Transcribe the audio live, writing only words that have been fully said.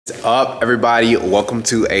What's up, everybody? Welcome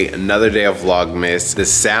to another day of vlogmas. The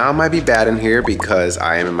sound might be bad in here because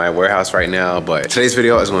I am in my warehouse right now, but today's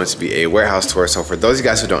video is going to be a warehouse tour. So for those of you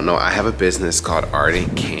guys who don't know, I have a business called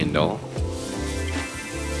Ardent Candle.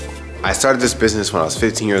 I started this business when I was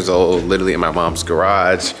 15 years old, literally in my mom's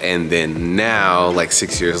garage. And then now, like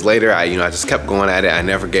 6 years later, I just kept going at it. I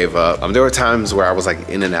never gave up. There were times where I was like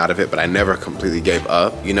in and out of it, but I never completely gave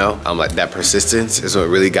up, like that persistence is what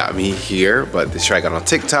really got me here. But this year I got on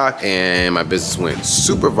TikTok and my business went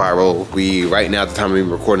super viral. We, right now, at the time of me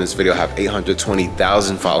recording this video, have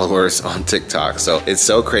 820,000 followers on TikTok. So it's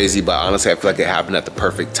so crazy, but honestly, I feel like it happened at the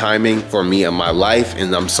perfect timing for me and my life.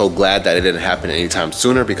 And I'm so glad that it didn't happen anytime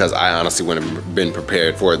sooner because I honestly wouldn't have been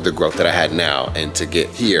prepared for the growth that I had now and to get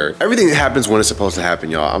here. Everything happens when it's supposed to happen,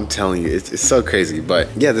 y'all. I'm telling you, it's so crazy. But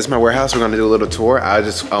yeah, this is my warehouse. We're gonna do a little tour. I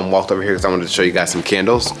just walked over here because I wanted to show you guys some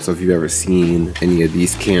candles. So if you've ever seen any of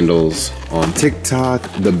these candles on TikTok,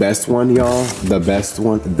 the best one, y'all, the best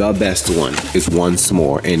one is one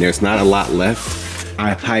s'more, and there's not a lot left.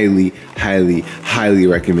 I highly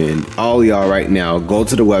recommend all y'all right now, go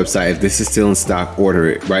to the website. If this is still in stock, order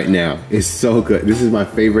it right now. It's so good. This is my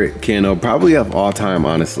favorite candle, probably of all time,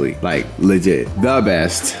 honestly. Like, legit, the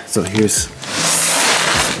best. So here's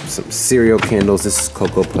some cereal candles. This is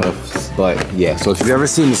Cocoa Puffs. But yeah, so if you've ever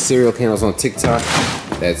seen the cereal candles on TikTok,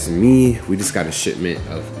 that's me. We just got a shipment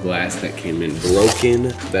of glass that came in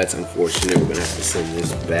broken. That's unfortunate. We're gonna have to send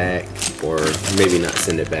this back, or maybe not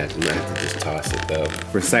send it back. We might have to just toss it though.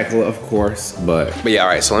 Recycle it, of course, but yeah, all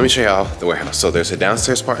right, so let me show y'all the warehouse. So there's a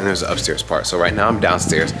downstairs part and there's an upstairs part. So right now I'm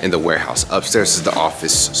downstairs in the warehouse. Upstairs is the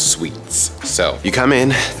office suites. So you come in,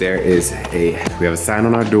 we have a sign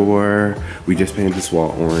on our door. We just painted this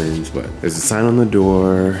wall orange, but there's a sign on the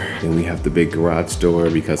door. And we have the big garage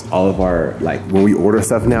door because all of our, when we order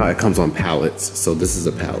stuff now, it comes on pallets. So this is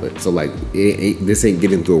a pallet. So this ain't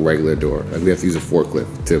getting through a regular door. Like, we have to use a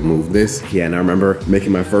forklift to move this. Yeah, and I remember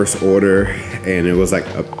making my first order and it was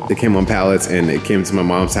it came on pallets and it came to my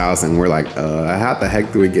mom's house and we're like, how the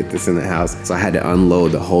heck do we get this in the house? So I had to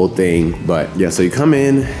unload the whole thing. But yeah, so you come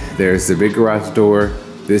in, there's the big garage door,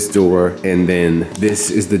 this door, and then this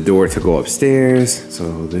is the door to go upstairs.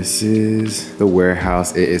 So this is the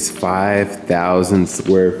warehouse. It is 5,000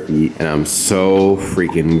 square feet and I'm so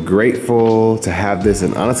freaking grateful to have this.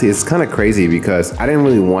 And honestly, it's kind of crazy because I didn't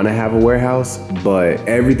really want to have a warehouse, but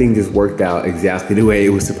everything just worked out exactly the way it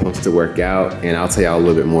was supposed to work out. And I'll tell y'all a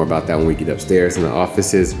little bit more about that when we get upstairs in the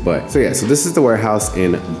offices. But so yeah, so this is the warehouse,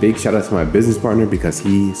 and big shout out to my business partner because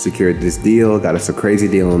he secured this deal, got us a crazy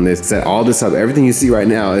deal on this, set all this up. Everything you see right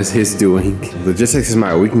now is his doing. Logistics is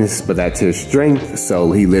my weakness, but that's his strength.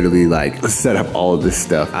 So he literally set up all of this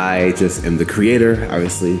stuff. I just am the creator,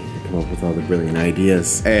 obviously. Come up with all the brilliant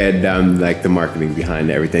ideas and the marketing behind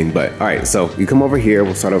everything. But all right, so you come over here,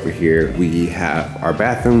 we'll start over here. We have our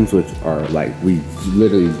bathrooms, which are we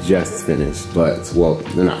literally just finished, but well,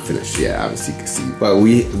 they're not finished yet, obviously you can see. But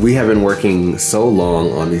we have been working so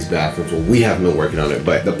long on these bathrooms. Well, we haven't been working on it,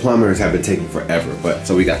 but the plumbers have been taking forever. But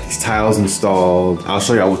so we got these tiles installed. I'll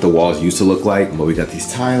show y'all what the walls used to look like, but we got these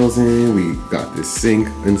tiles in, we got this sink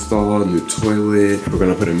installed, new toilet. We're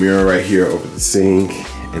gonna put a mirror right here over the sink.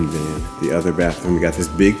 And then the other bathroom, we got this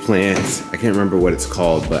big plant. I can't remember what it's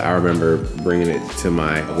called, but I remember bringing it to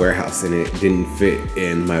my warehouse and it didn't fit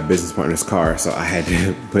in my business partner's car. So I had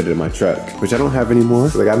to put it in my truck, which I don't have anymore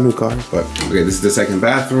because I got a new car. But okay, this is the second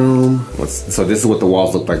bathroom. So this is what the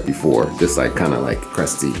walls looked like before. Just kind of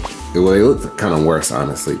crusty. Well, it looked kind of worse,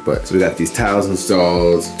 honestly. But so we got these tiles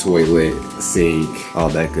installed, toilet, sink, all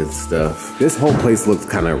that good stuff. This whole place looked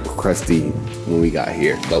kind of crusty when we got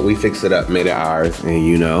here, but we fixed it up, made it ours,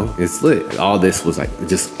 and it's lit. All this was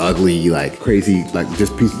just ugly, crazy,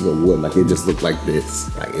 just pieces of wood. It just looked like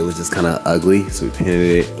this. It was just kind of ugly. So we painted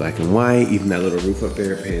it black and white. Even that little roof up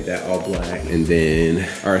there, painted that all black. And then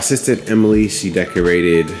our assistant Emily, she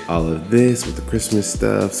decorated all of this with the Christmas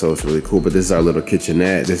stuff. So it's really cool. But this is our little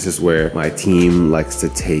kitchenette. This is where my team likes to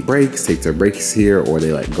take their breaks here, or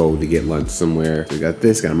they go to get lunch somewhere. We got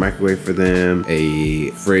this, got a microwave for them,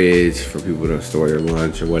 a fridge for people to store their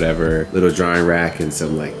lunch or whatever, little drying rack and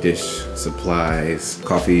some dish supplies,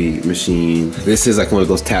 coffee machine. This is one of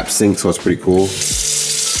those tap sinks, so it's pretty cool.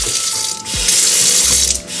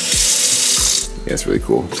 Yeah, it's really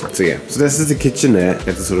cool. So yeah, so this is the kitchenette.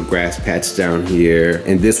 Got this little grass patch down here.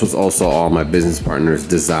 And this was also all my business partner's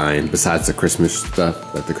design, besides the Christmas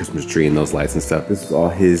stuff, like the Christmas tree and those lights and stuff. This is all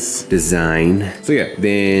his design. So yeah,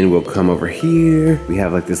 then we'll come over here. We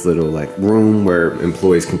have like this little like room where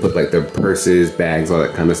employees can put like their purses, bags, all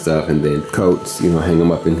that kind of stuff, and then coats, you know, hang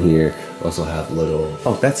them up in here. Also have a little,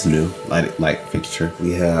 oh, that's new, light fixture.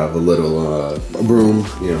 We have a little broom,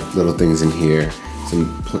 you know, little things in here.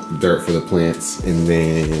 Some dirt for the plants. And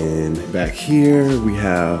then back here, we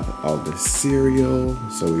have all the cereal.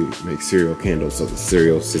 So we make cereal candles. So the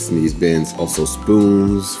cereal sits in these bins. Also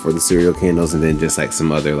spoons for the cereal candles. And then just like some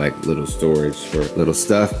other like little storage for little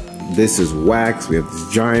stuff. This is wax. We have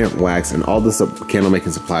this giant wax, and all the candle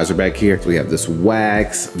making supplies are back here. So we have this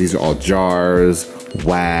wax. These are all jars,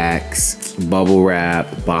 wax, bubble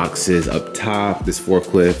wrap, boxes up top. This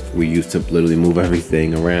forklift we use to literally move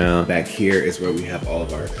everything around. Back here is where we have all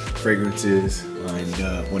of our fragrances lined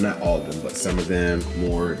up. Well, not all of them, but some of them.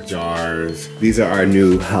 More jars. These are our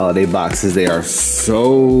new holiday boxes. They are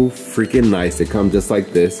so freaking nice. They come just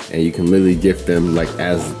like this, and you can literally gift them like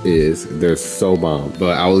as is. They're so bomb.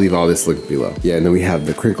 But I will leave all this link below. Yeah, and then we have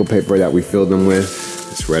the crinkle paper that we filled them with.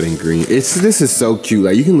 It's red and green. This is so cute.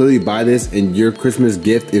 Like, you can literally buy this and your Christmas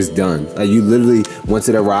gift is done. Like, you literally, once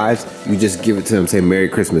it arrives, you just give it to them, say Merry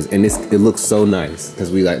Christmas, and it looks so nice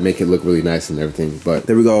because we like make it look really nice and everything. But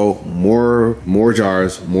there we go. More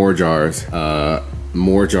jars, more jars,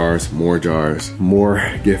 more jars,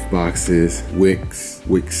 more gift boxes, wicks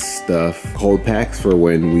stuff, cold packs for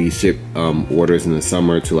when we ship orders in the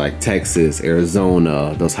summer to like Texas,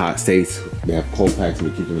 Arizona, those hot states. They have cold packs and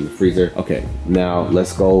we keep them in the freezer. Okay, now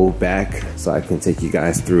let's go back so I can take you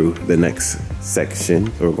guys through the next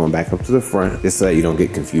section. So we're going back up to the front just so that you don't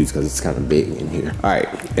get confused because it's kind of big in here. All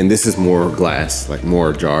right, and this is more glass, like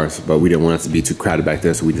more jars, but we didn't want it to be too crowded back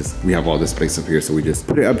there, so we have all this space up here, so we just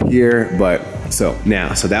put it up here. But so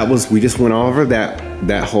that was, we just went over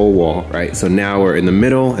that whole wall, right? So now we're in the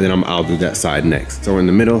middle, and then I'll do that side next. So we're in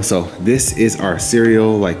the middle. So this is our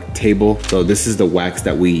cereal like table. So this is the wax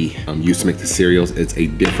that we use to make the cereals. It's a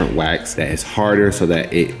different wax that is harder so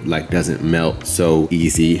that it like doesn't melt so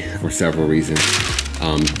easy for several reasons.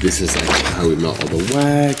 This is like how we melt all the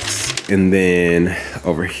wax. And then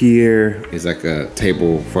over here is like a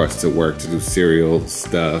table for us to work to do cereal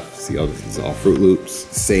stuff. See, all this is all Fruit Loops.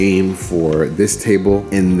 Same for this table.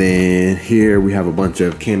 And then here we have a bunch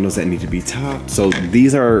of candles that need to be topped. So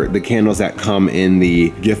these are the candles that come in the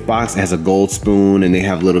gift box. It has a gold spoon and they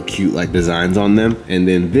have little cute like designs on them. And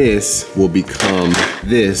then this will become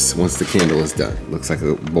this once the candle is done. Looks like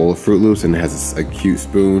a bowl of Fruit Loops and it has a cute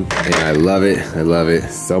spoon. And I love it. I love it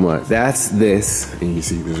so much. That's this. And you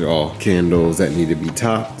see these are all candles that need to be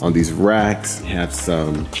topped. On these racks, have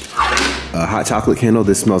some hot chocolate candle.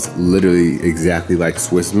 This smells literally exactly like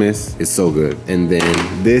Swiss Miss. It's so good. And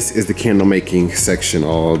then this is the candle making section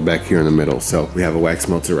all back here in the middle. So we have a wax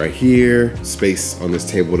melter right here, space on this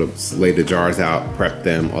table to lay the jars out, prep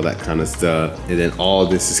them, all that kind of stuff. And then all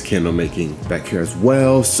this is candle making back here as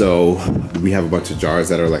well. So we have a bunch of jars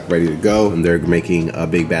that are like ready to go, and they're making a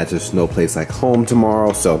big batch of snow place like home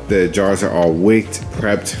tomorrow. So the jars are all wicked,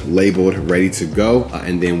 prepped, labeled, ready to go.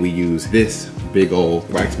 And then we use this big old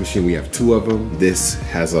wax machine. We have two of them. This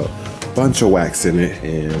has a bunch of wax in it,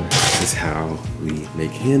 and this is how we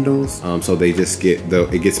make candles. So they just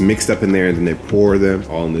it gets mixed up in there, and then they pour them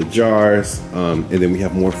all in the jars. And then we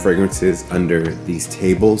have more fragrances under these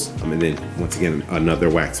tables. And then once again, another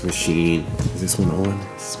wax machine. Is this one on?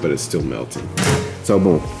 But it's still melting. So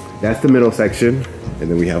boom, that's the middle section. And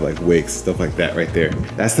then we have like wicks, stuff like that right there.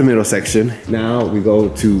 That's the middle section. Now we go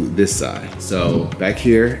to this side. So back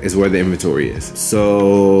here is where the inventory is.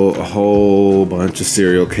 So a whole bunch of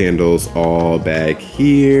cereal candles all back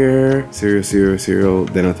here. Cereal.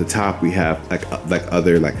 Then at the top we have like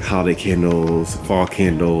other like holiday candles, fall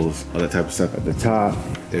candles, all that type of stuff at the top.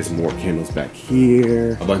 There's more candles back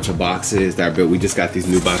here. A bunch of boxes that are built. We just got these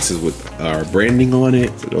new boxes with our branding on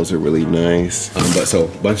it. So those are really nice. But so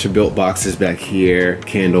a bunch of built boxes back here.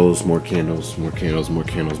 Candles, more candles, more candles, more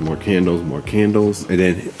candles, more candles, more candles. And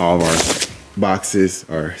then all of our boxes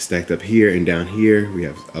are stacked up here, and down here we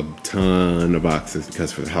have a ton of boxes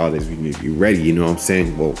because for the holidays we need to be ready, you know what I'm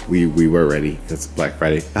saying? Well, we were ready because it's Black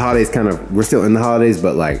Friday. The holidays we're still in the holidays,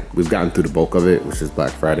 but like we've gotten through the bulk of it, which is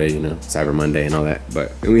Black Friday, you know, Cyber Monday and all that.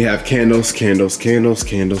 But then we have candles.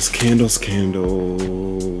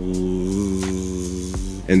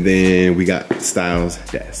 And then we got Styles'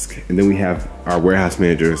 desk. And then we have our warehouse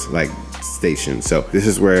managers like station. So this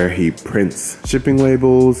is where he prints shipping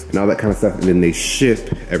labels and all that kind of stuff, and then they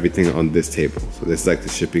ship everything on this table. So this is like the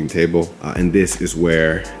shipping table, and this is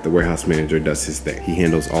where the warehouse manager does his thing. He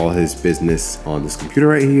handles all his business on this computer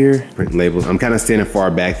right here, printing labels. I'm kind of standing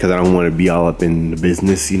far back because I don't want to be all up in the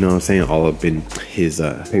business, you know what I'm saying, all up in his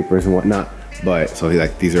papers and whatnot. But so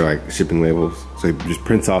these are like shipping labels. So he just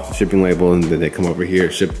prints off the shipping label, and then they come over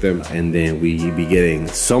here, ship them, and then we be getting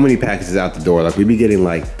so many packages out the door. Like we be getting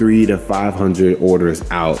like 300 to 500 orders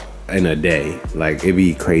out in a day. Like it'd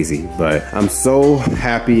be crazy. But I'm so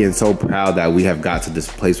happy and so proud that we have got to this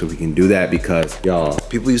place where we can do that, because y'all,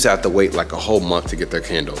 people used to have to wait like a whole month to get their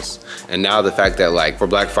candles. And now the fact that like for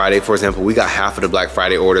Black Friday, for example, we got half of the Black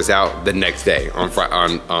Friday orders out the next day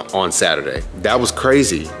on Saturday. That was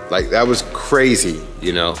crazy. Like that was crazy,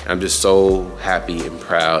 you know? I'm just so happy and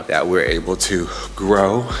proud that we're able to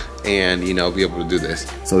grow and, you know, be able to do this.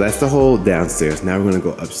 So that's the whole downstairs. Now we're gonna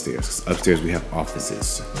go upstairs. Upstairs we have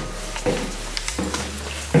offices.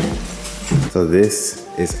 So this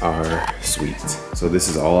is our suite. So this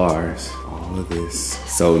is all ours, all of this.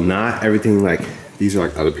 So not everything, like these are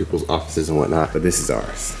like other people's offices and whatnot, but this is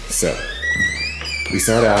ours. So we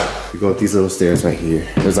start out, we go up these little stairs right here.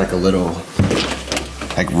 There's like a little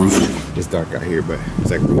like roof. It's dark out here, but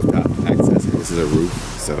it's like rooftop access. This is a roof.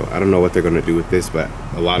 So I don't know what they're gonna do with this, but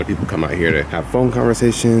a lot of people come out here to have phone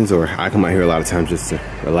conversations, or I come out here a lot of times just to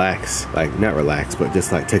relax. Like not relax, but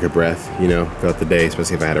just like take a breath, you know, throughout the day,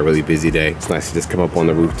 especially if I had a really busy day. It's nice to just come up on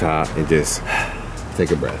the rooftop and just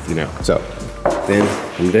take a breath, you know. So then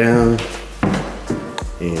I'm down,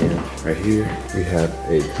 and right here we have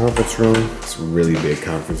a conference room. It's a really big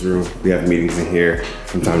conference room. We have meetings in here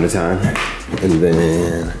from time to time. And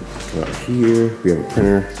then out here we have a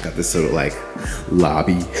printer. Got this sort of like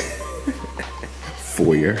lobby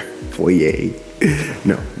foyer.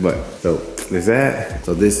 No, but so there's that.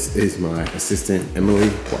 So this is my assistant Emily,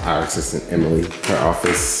 or our assistant Emily. Her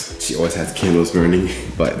office, she always has candles burning,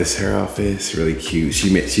 but this is her office, really cute. She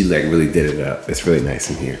like really did it up. It's really nice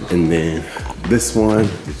in here. And then this one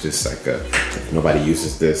is just like nobody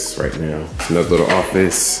uses this right now. It's another little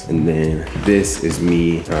office. And then this is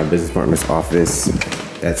me, our business partner's office.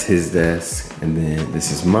 That's his desk. And then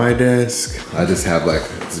this is my desk. I just have like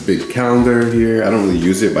this big calendar here. I don't really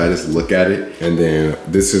use it, but I just look at it. And then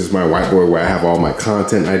this is my whiteboard where I have all my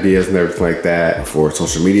content ideas and everything like that for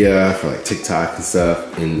social media, for like TikTok and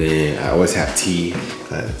stuff. And then I always have tea,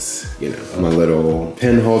 because, you know, my little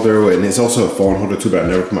pen holder, and it's also a phone holder too, but I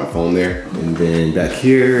never put my phone there. And then back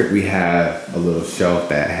here, we have a little shelf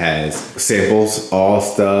that has samples, all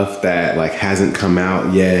stuff that like hasn't come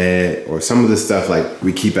out yet, or some of the stuff like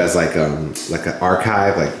we keep as like an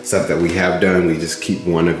archive, like stuff that we have done. We just keep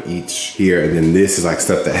one of each here. And then this is like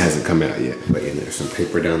stuff that hasn't come out yet. But yeah, there's some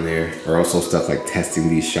paper down there, or also stuff like testing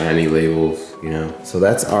these shiny labels, you know? So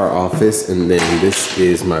that's our office. And then this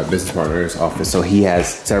is my business partner's office. So he has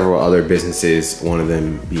several other businesses, one of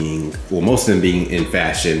them being, well, most of them being in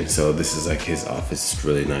fashion. So this is like his office. It's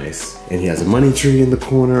really nice. And he has a money tree in the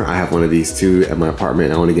corner. I have one of these too at my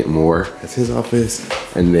apartment. I want to get more. That's his office.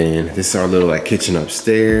 And then this is our little like kitchen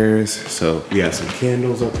upstairs. So we have some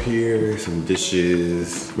candles up here, some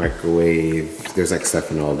dishes, microwave. There's like stuff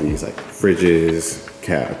in all these like fridges,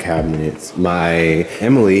 cabinets. My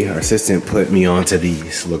Emily, our assistant, put me onto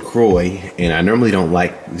these LaCroix, and I normally don't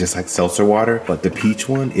like just like seltzer water, but the peach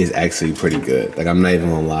one is actually pretty good. Like I'm not even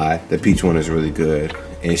gonna lie, the peach one is really good.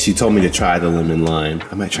 And she told me to try the lemon lime.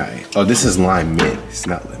 I might try it. Oh, this is lime mint. It's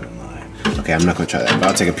not lemon lime. Okay, I'm not gonna try that, but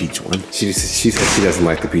I'll take a peach one. She said she doesn't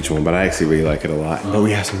like the peach one, but I actually really like it a lot. But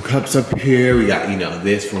we have some cups up here. We got, you know,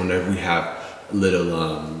 this for whenever we have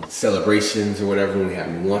little celebrations or whatever, when we have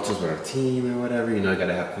new launches with our team or whatever, you know, I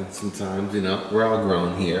gotta have fun sometimes, you know. We're all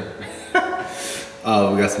grown here. We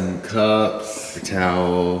got some cups, a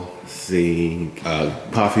towel, sink,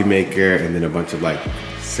 coffee maker, and then a bunch of like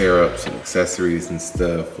syrups and accessories and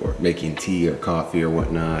stuff for making tea or coffee or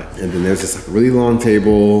whatnot. And then there's this like really long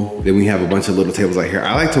table. Then we have a bunch of little tables out here.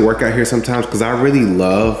 I like to work out here sometimes because I really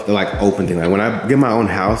love the like open thing. Like when I get my own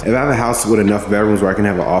house, if I have a house with enough bedrooms where I can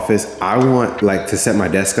have an office, I want like to set my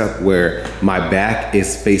desk up where my back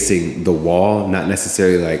is facing the wall, not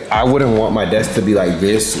necessarily like, I wouldn't want my desk to be like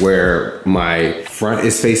this where my front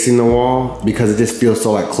is facing the wall, because it just feels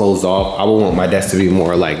so like closed off. I would want my desk to be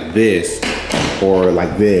more like this, or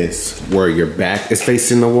like this, where your back is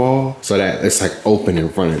facing the wall, so that it's like open in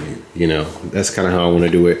front of you, you know? That's kind of how I want to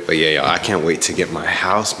do it. But yeah, y'all, I can't wait to get my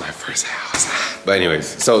house, my first house. But anyways,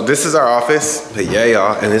 so this is our office. But yeah,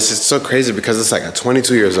 y'all, and it's just so crazy because it's like at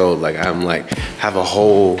 22 years old, like I'm like, have a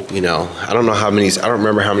whole, you know, I don't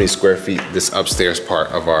remember how many square feet this upstairs part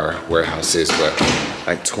of our warehouse is, but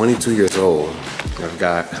like 22 years old. I've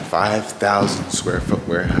got 5,000 square foot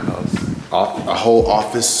warehouse, a whole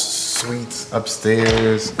office suites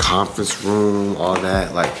upstairs, conference room, all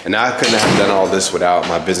that. Like, and I couldn't have done all this without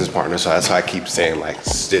my business partner. So that's why I keep saying like,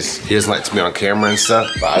 he doesn't like to be on camera and stuff,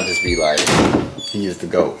 but I just be like, he is the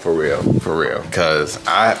GOAT for real, Cause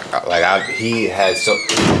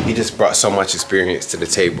he just brought so much experience to the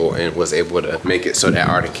table and was able to make it so that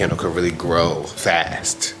Art and Candle could really grow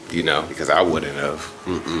fast, you know, because I wouldn't have.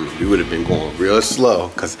 We would have been going real slow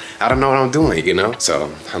because I don't know what I'm doing, you know?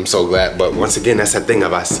 So I'm so glad. But once again, that's that thing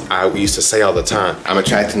I used to say all the time. I'm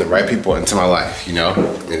attracting the right people into my life, you know?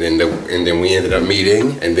 And then we ended up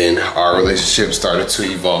meeting, and then our relationship started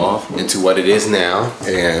to evolve into what it is now.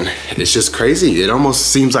 And it's just crazy. It almost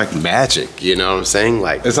seems like magic, you know what I'm saying?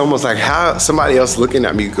 Like, it's almost like how somebody else looking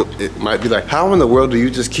at me, it might be like, how in the world do you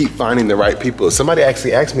just keep finding the right people? Somebody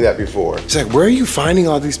actually asked me that before. It's like, where are you finding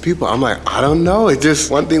all these people? I'm like, I don't know. It just,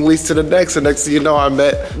 one thing leads to the next, and next thing you know, I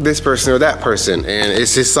met this person or that person. And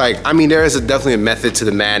it's just like, I mean, there is definitely a method to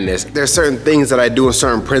the madness. There's certain things that I do and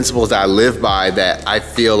certain principles that I live by that I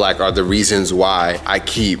feel like are the reasons why I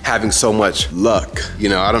keep having so much luck. You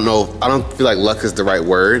know, I don't feel like luck is the right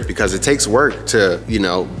word, because it takes work to, you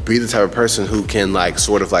know, be the type of person who can like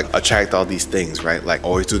sort of like attract all these things, right? Like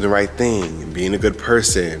always doing the right thing and being a good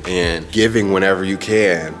person and giving whenever you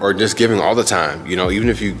can, or just giving all the time. You know, even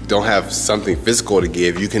if you don't have something physical to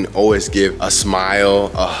give, you can always give a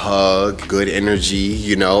smile, a hug, good energy,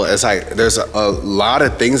 you know? It's like, there's a lot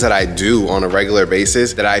of things that I do on a regular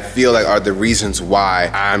basis that I feel like are the reasons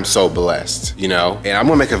why I'm so blessed, you know? And I'm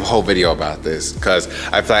gonna make a whole video about this because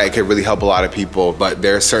I feel like it could really help a lot of people, but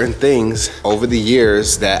there are certain things over the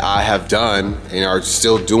years that I have done and are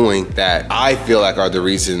still doing that I feel like are the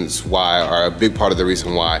reasons why, are a big part of the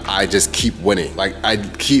reason why I just keep winning. Like, I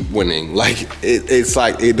keep winning. Like, it's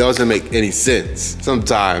like, it doesn't make any sense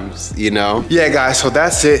sometimes, you know? Yeah, guys, so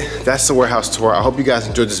that's it. That's the warehouse tour. I hope you guys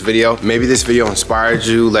enjoyed this video. Maybe this video inspired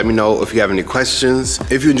you. Let me know if you have any questions.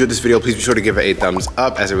 If you enjoyed this video, please be sure to give it a thumbs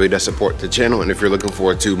up, as it really does support the channel. And if you're looking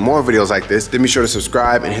forward to more videos like this, then be sure to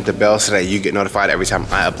subscribe and hit the bell so that you get notified every time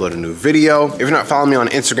I upload a new video. If you're not following me on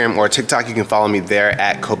Instagram or TikTok, you can follow me there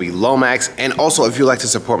at Kobe Lomax. And also, if you'd like to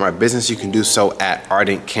support my business, you can do so at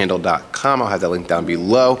ardentcandle.com. I'll have that link down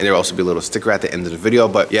below. And there will also be a little sticker at the end of the video.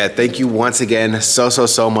 But yeah, thank you once again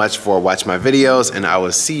so much for watching my videos, and I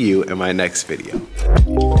will see you in my next video.